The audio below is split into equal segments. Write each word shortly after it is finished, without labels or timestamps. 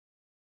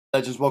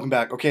Legends, welcome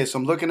back. Okay, so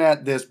I'm looking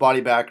at this body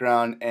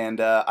background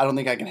and I don't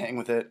think I can hang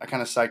with it. I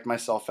kind of psyched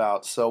myself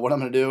out. So what I'm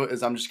going to do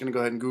is I'm just going to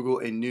go ahead and Google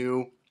a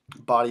new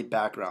body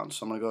background.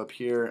 So I'm going to go up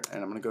here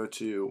and I'm going to go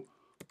to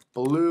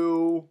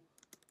blue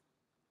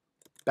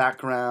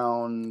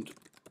background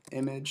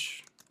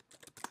image.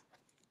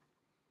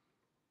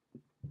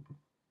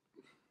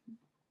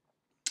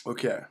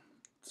 Okay,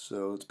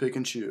 so let's pick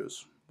and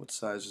choose. What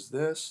size is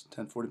this?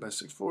 1040 by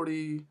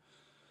 640.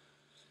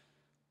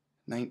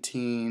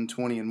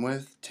 1920 in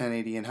width,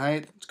 1080 in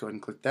height. Let's go ahead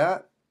and click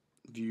that.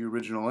 View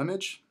original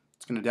image.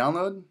 It's going to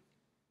download.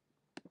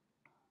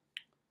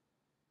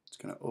 It's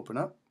going to open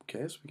up.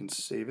 Okay, so we can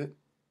save it.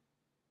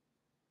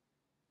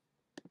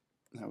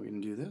 Now we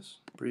can do this.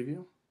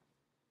 Preview.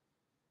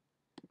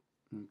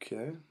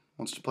 Okay.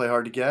 Wants to play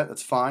hard to get.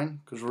 That's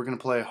fine, because we're going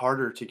to play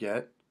harder to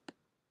get.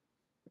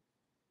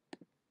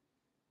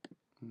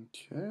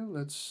 Okay,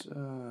 let's...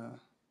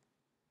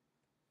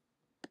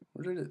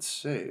 where did it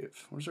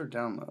save? Where's our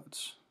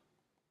downloads?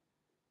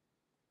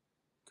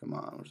 Come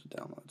on, where's the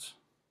downloads?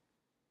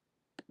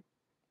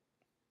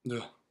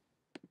 Ugh.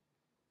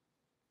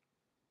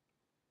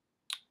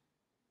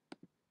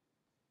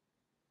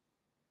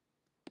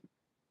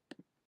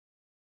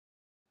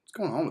 What's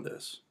going on with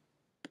this?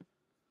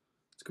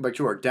 Let's go back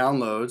to our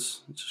downloads.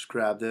 Let's just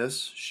grab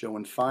this, show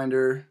in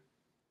Finder,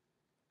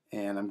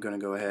 and I'm going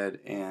to go ahead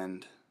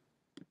and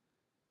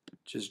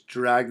just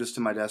drag this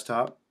to my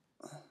desktop,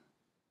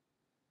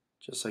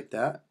 just like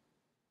that.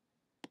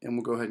 And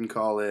we'll go ahead and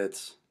call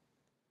it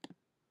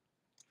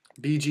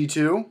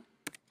BG2.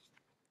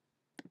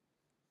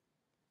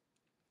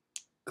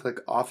 Click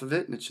off of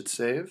it and it should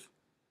save.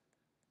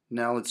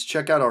 Now let's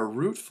check out our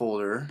root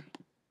folder,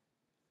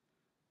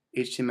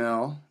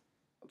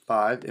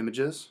 HTML5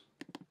 images.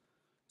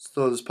 Let's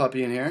throw this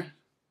puppy in here.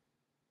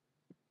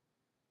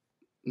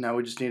 Now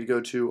we just need to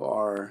go to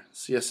our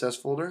CSS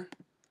folder.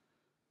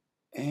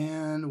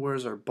 And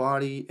where's our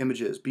body?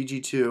 Images,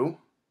 BG2.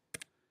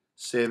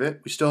 Save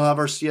it. We still have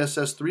our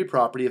CSS3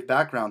 property of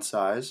background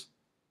size.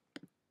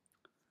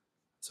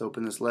 Let's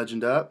open this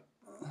legend up.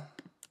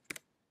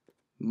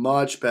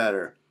 Much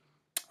better.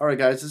 Alright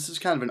guys, this is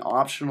kind of an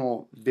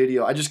optional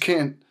video. I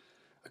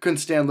couldn't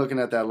stand looking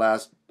at that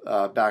last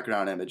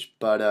background image,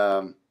 but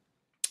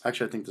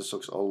actually I think this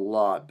looks a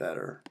lot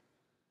better.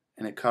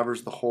 And it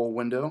covers the whole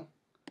window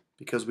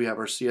because we have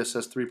our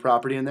CSS3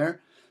 property in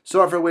there.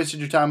 Sorry if I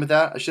wasted your time with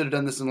that. I should have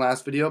done this in the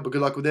last video, but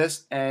good luck with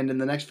this. And in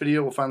the next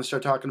video, we'll finally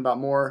start talking about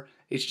more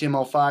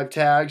HTML5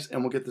 tags,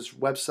 and we'll get this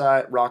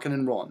website rocking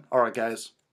and rolling. Alright guys.